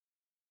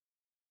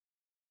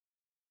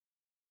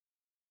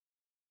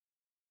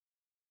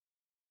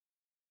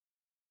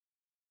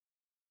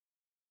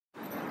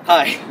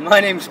Hi,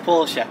 my name's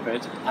Paul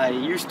Shepherd. I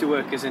used to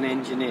work as an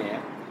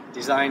engineer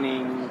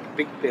designing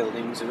big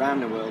buildings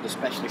around the world,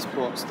 especially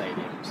sports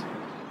stadiums.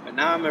 But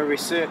now I'm a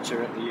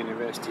researcher at the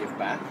University of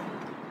Bath,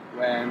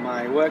 where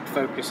my work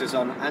focuses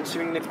on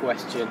answering the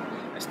question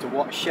as to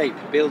what shape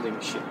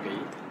buildings should be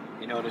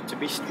in order to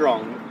be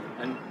strong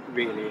and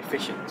really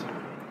efficient.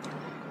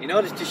 In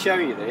order to show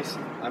you this,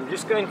 I'm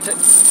just going to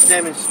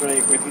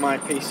demonstrate with my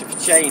piece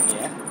of chain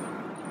here.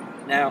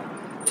 Now,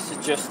 this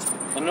is just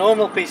a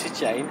normal piece of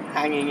chain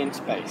hanging in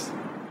space.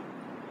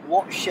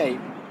 What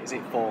shape is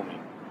it forming?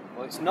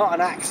 Well, it's not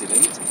an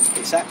accident,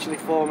 it's actually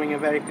forming a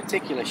very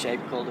particular shape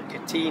called a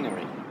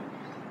catenary.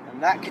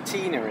 And that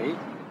catenary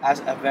has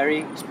a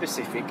very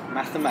specific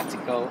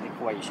mathematical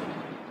equation.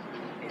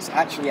 It's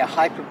actually a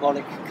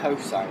hyperbolic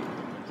cosine.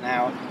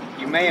 Now,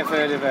 you may have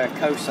heard of a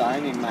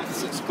cosine in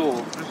maths at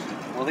school.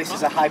 Well, this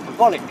is a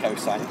hyperbolic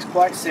cosine. It's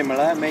quite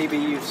similar. Maybe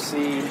you've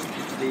seen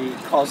the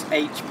cos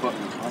h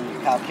button on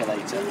your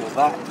calculator. Well,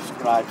 that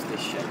describes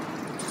this shape.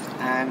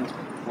 And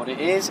what it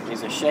is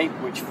a shape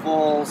which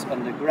falls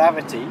under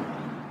gravity,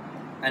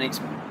 and it's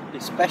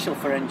special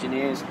for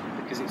engineers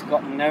because it's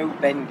got no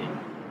bending.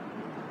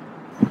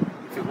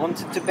 If it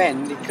wanted to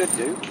bend, it could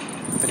do,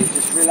 but it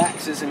just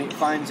relaxes and it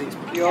finds its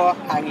pure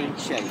hanging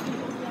shape,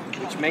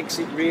 which makes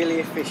it really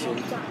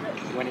efficient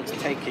when it's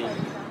taking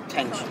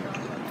tension.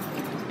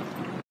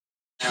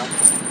 Now,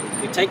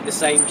 we take the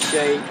same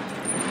shape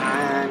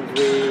and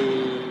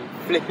we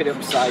flip it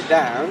upside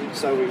down,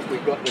 so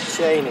we've got the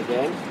chain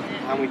again,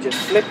 and we just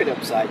flip it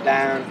upside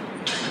down.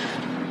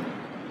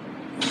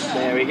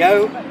 There we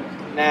go.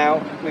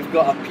 Now we've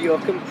got a pure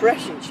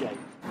compression shape,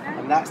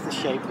 and that's the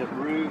shape that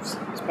roofs,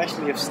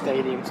 especially of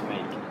stadiums,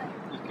 make.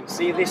 You can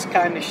see this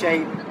kind of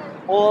shape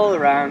all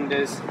around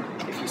us.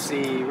 If you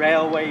see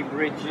railway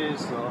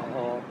bridges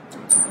or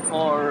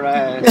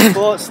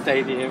sports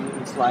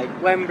stadiums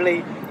like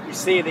Wembley, you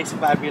see this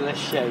fabulous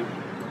shape.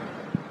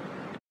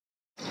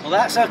 Well,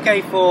 that's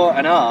okay for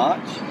an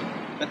arch,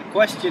 but the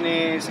question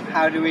is,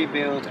 how do we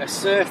build a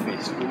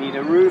surface? We need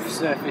a roof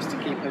surface to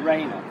keep the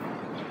rain off.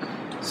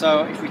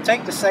 So if we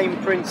take the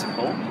same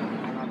principle,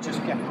 and I'll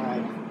just get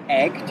my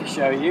egg to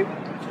show you.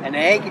 An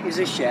egg is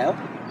a shell.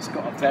 It's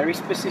got a very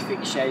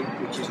specific shape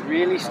which is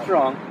really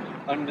strong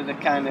under the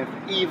kind of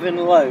even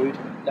load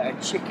that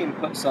a chicken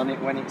puts on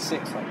it when it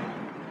sits on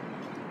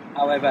it.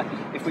 However,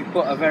 if we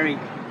put a very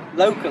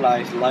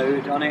localized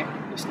load on it,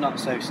 it's not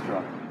so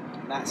strong.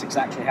 And that's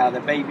exactly how the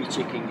baby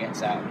chicken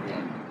gets out of the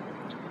egg.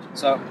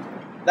 So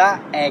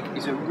that egg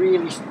is a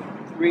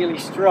really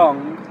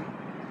strong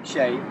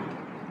shape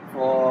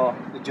for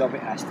the job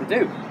it has to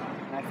do.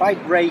 Now if I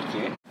break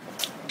it,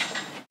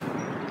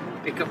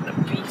 pick up the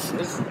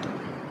pieces,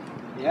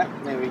 yeah,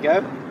 there we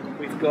go.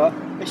 We've got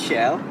a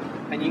shell,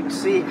 and you can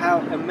see how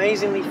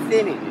amazingly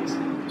thin it is.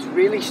 It's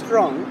really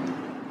strong,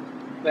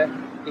 but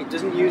it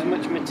doesn't use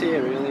much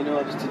material in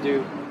order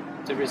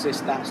to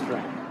resist that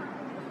strength.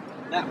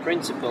 That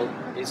principle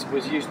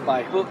was used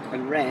by Hook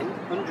and Wren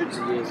hundreds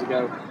of years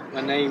ago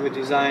when they were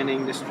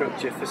designing the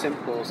structure for St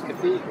Paul's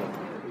Cathedral.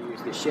 They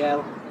used the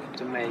shell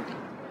to make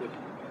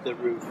the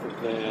roof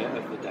of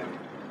the dome.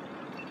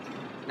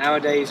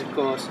 Nowadays, of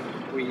course,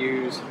 we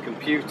use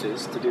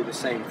computers to do the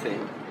same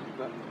thing,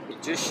 but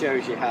it just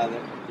shows you how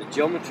the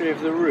geometry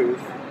of the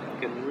roof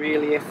can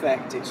really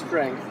affect its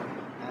strength,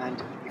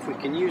 and if we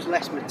can use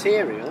less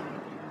material,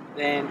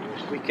 then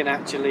we can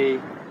actually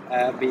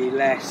be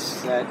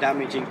less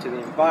damaging to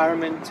the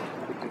environment,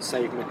 we can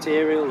save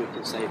material, we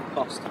can save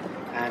cost,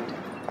 and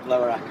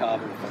lower our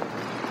carbon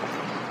footprint.